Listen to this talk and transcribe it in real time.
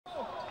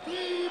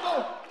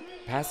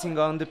passing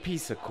on the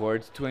peace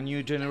accord to a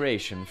new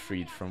generation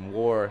freed from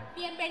war.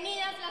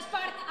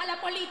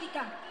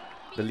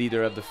 The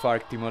leader of the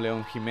FARC,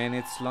 León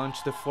Jiménez,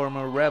 launched the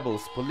former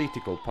rebels'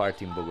 political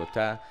party in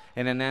Bogota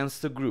and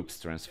announced the group's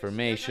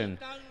transformation.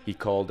 He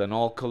called on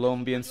all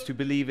Colombians to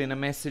believe in a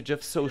message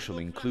of social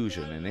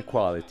inclusion and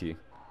equality.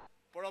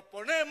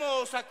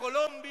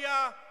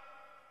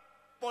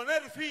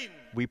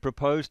 We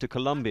propose to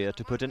Colombia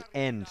to put an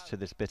end to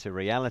this bitter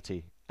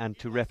reality and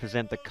to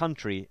represent the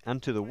country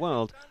and to the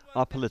world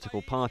our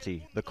political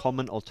party, the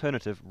Common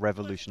Alternative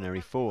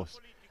Revolutionary Force,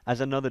 as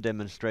another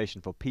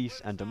demonstration for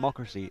peace and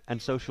democracy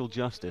and social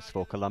justice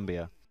for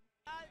Colombia.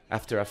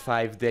 After a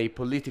 5-day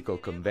political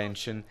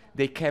convention,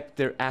 they kept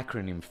their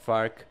acronym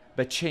FARC,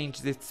 but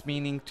changed its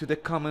meaning to the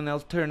Common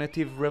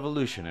Alternative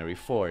Revolutionary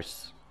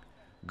Force.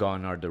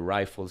 Gone are the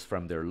rifles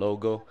from their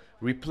logo,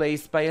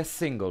 replaced by a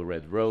single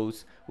red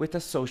rose with a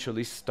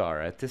socialist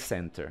star at the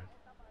center.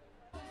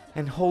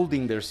 And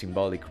holding their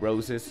symbolic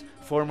roses,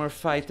 former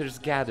fighters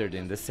gathered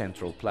in the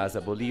central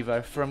Plaza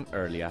Bolívar from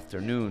early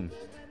afternoon.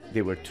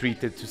 They were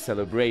treated to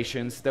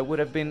celebrations that would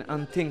have been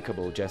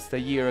unthinkable just a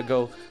year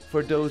ago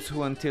for those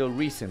who until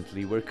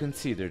recently were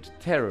considered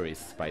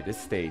terrorists by the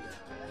state.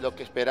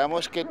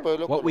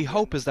 What we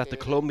hope is that the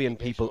Colombian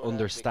people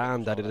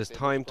understand that it is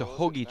time to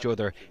hug each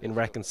other in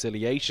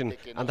reconciliation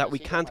and that we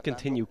can't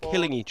continue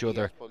killing each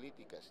other.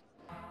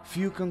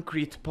 Few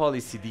concrete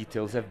policy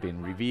details have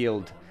been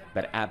revealed,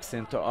 but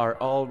absent are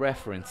all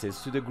references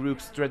to the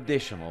group's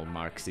traditional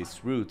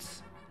Marxist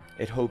roots.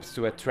 It hopes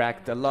to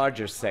attract a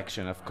larger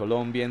section of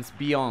Colombians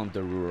beyond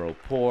the rural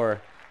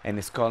poor and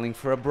is calling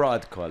for a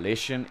broad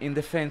coalition in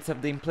defense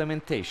of the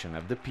implementation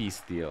of the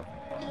peace deal.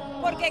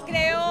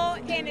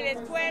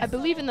 I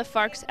believe in the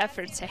FARC's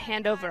efforts to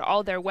hand over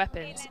all their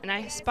weapons, and I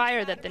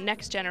aspire that the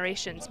next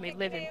generations may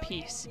live in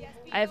peace.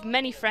 I have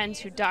many friends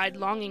who died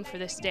longing for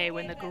this day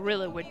when the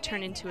guerrilla would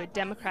turn into a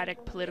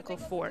democratic political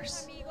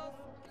force.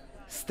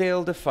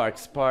 Still, the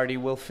FARC's party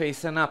will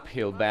face an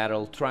uphill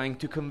battle trying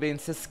to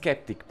convince a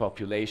skeptic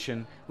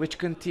population which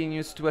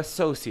continues to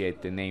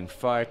associate the name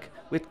FARC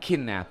with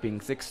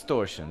kidnappings,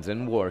 extortions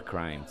and war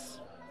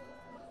crimes.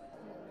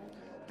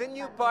 The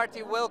new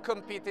party will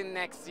compete in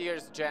next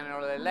year's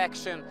general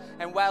election,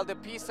 and while the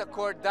peace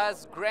accord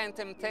does grant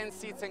them 10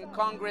 seats in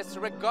Congress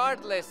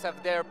regardless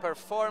of their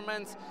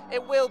performance,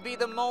 it will be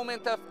the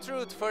moment of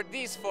truth for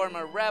these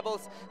former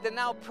rebels that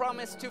now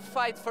promise to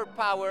fight for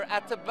power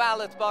at the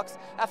ballot box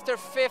after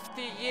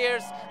 50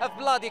 years of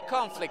bloody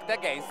conflict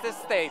against the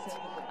state.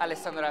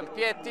 Alessandro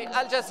Rampietti,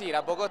 Al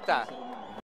Jazeera, Bogota.